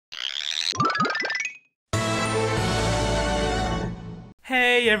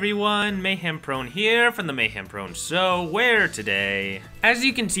Hey everyone, MayhemProne here from the MayhemProne Show, where today, as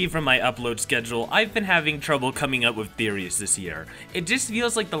you can see from my upload schedule, I've been having trouble coming up with theories this year. It just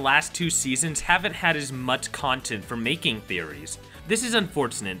feels like the last two seasons haven't had as much content for making theories. This is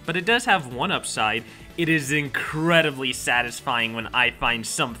unfortunate, but it does have one upside. It is incredibly satisfying when I find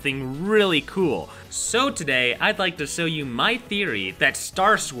something really cool. So today, I'd like to show you my theory that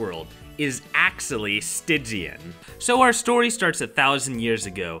Starswirl is actually Stygian. So our story starts 1,000 years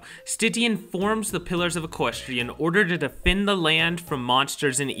ago. Stygian forms the Pillars of Equestria in order to defend the land from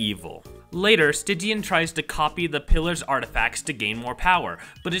monsters and evil. Later, Stygian tries to copy the Pillars' artifacts to gain more power,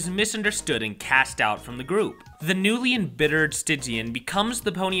 but is misunderstood and cast out from the group. The newly embittered Stygian becomes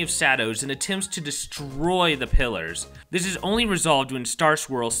the Pony of Shadows and attempts to destroy the Pillars. This is only resolved when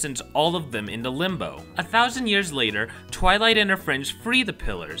Starswirl sends all of them into limbo. 1,000 years later, Twilight and her friends free the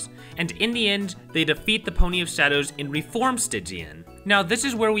Pillars, and in the end, they defeat the Pony of Shadows and reform Stygian. Now this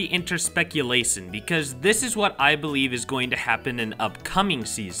is where we enter speculation, because this is what I believe is going to happen in upcoming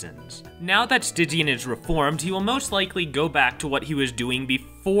seasons. Now that Stygian is reformed, he will most likely go back to what he was doing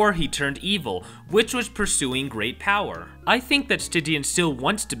before he turned evil, which was pursuing great power. I think that Stygian still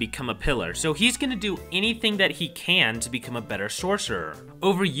wants to become a pillar, so he's going to do anything that he can to become a better sorcerer.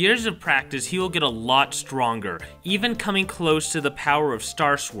 Over years of practice, he will get a lot stronger, even coming close to the power of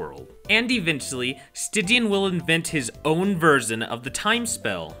Starswirl. And eventually, Stygian will invent his own version of the time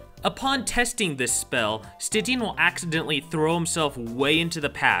spell. Upon testing this spell, Stygian will accidentally throw himself way into the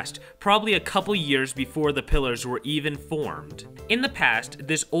past, probably a couple years before the Pillars were even formed. In the past,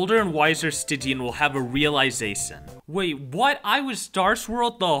 this older and wiser Stygian will have a realization. Wait, what? I was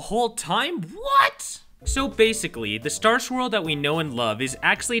Starswirl the whole time? What? So basically, the Starswirl that we know and love is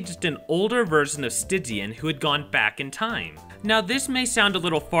actually just an older version of Stygian who had gone back in time. Now this may sound a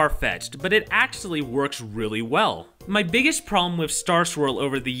little far-fetched, but it actually works really well. My biggest problem with Starswirl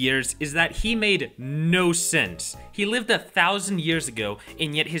over the years is that he made no sense. He lived 1,000 years ago,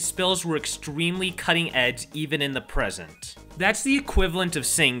 and yet his spells were extremely cutting edge even in the present. That's the equivalent of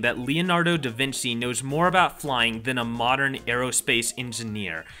saying that Leonardo da Vinci knows more about flying than a modern aerospace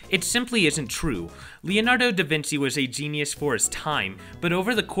engineer. It simply isn't true. Leonardo da Vinci was a genius for his time, but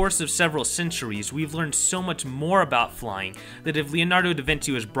over the course of several centuries, we've learned so much more about flying that if Leonardo da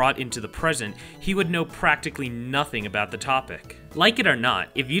Vinci was brought into the present, he would know practically nothing about the topic. Like it or not,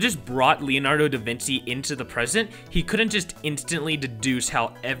 if you just brought Leonardo da Vinci into the present, he couldn't just instantly deduce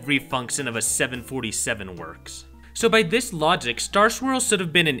how every function of a 747 works. So by this logic, Starswirl should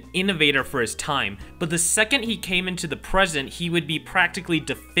have been an innovator for his time, but the second he came into the present, he would be practically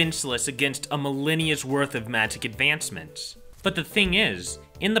defenseless against a millennia's worth of magic advancements. But the thing is,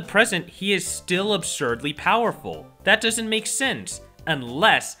 in the present, he is still absurdly powerful. That doesn't make sense,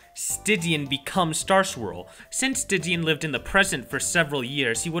 unless Stygian becomes Starswirl. Since Stygian lived in the present for several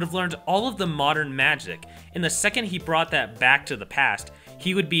years, he would have learned all of the modern magic, and the second he brought that back to the past,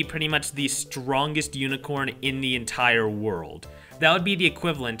 he would be pretty much the strongest unicorn in the entire world. That would be the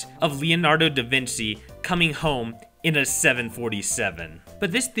equivalent of Leonardo da Vinci coming home in a 747.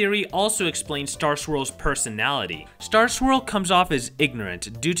 But this theory also explains Starswirl's personality. Starswirl comes off as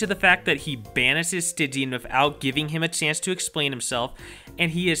ignorant due to the fact that he banishes Stygian without giving him a chance to explain himself,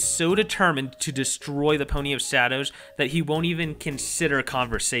 and he is so determined to destroy the Pony of Shadows that he won't even consider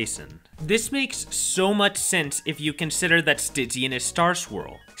conversation. This makes so much sense if you consider that Stygian is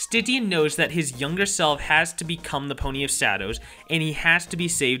Starswirl. Stygian knows that his younger self has to become the Pony of Shadows, and he has to be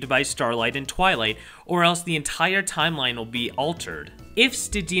saved by Starlight and Twilight, or else the entire timeline will be altered. If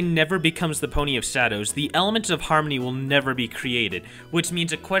Stygian never becomes the Pony of Shadows, the elements of harmony will never be created, which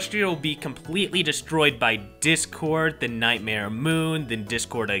means Equestria will be completely destroyed by Discord, then Nightmare Moon, then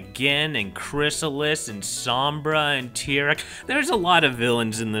Discord again, and Chrysalis, and Sombra, and Tyrek. There's a lot of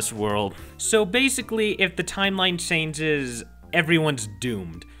villains in this world. So basically, if the timeline changes, everyone's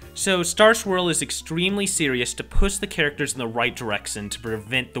doomed. So Starswirl is extremely serious to push the characters in the right direction to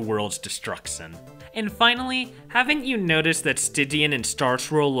prevent the world's destruction. And finally, haven't you noticed that Stygian and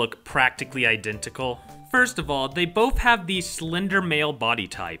Starswirl look practically identical? First of all, they both have the slender male body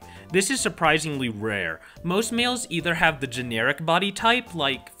type. This is surprisingly rare. Most males either have the generic body type,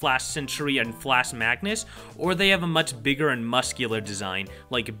 like Flash Sentry and Flash Magnus, or they have a much bigger and muscular design,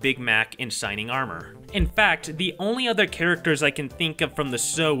 like Big Mac in Shining Armor. In fact, the only other characters I can think of from the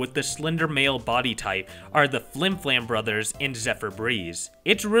show with the slender male body type are the Flim Flam brothers and Zephyr Breeze.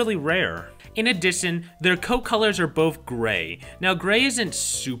 It's really rare. In addition, their coat colors are both gray. Now, gray isn't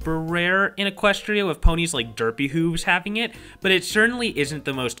super rare in Equestria with ponies like Derpy Hooves having it, but it certainly isn't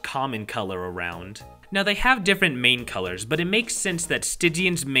the most common color around. Now they have different mane colors, but it makes sense that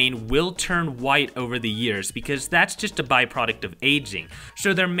Stygian's mane will turn white over the years because that's just a byproduct of aging,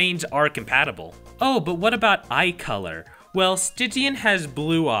 so their manes are compatible. Oh, but what about eye color? Well, Stygian has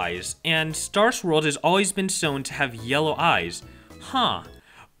blue eyes, and Starswirl has always been shown to have yellow eyes. Huh.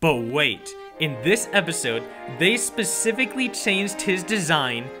 But wait, in this episode, they specifically changed his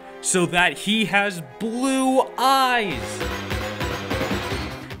design so that he has blue eyes!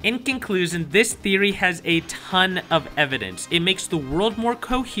 In conclusion, this theory has a ton of evidence. It makes the world more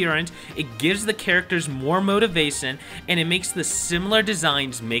coherent, it gives the characters more motivation, and it makes the similar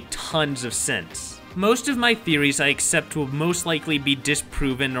designs make tons of sense. Most of my theories I accept will most likely be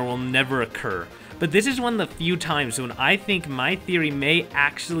disproven or will never occur, but this is one of the few times when I think my theory may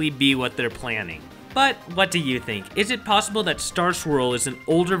actually be what they're planning. But what do you think? Is it possible that Starswirl is an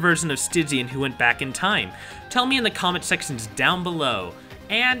older version of Stygian who went back in time? Tell me in the comment sections down below.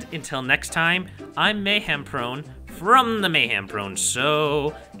 And until next time, I'm MayhemProne from the MayhemProne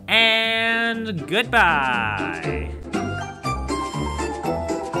Show, and goodbye!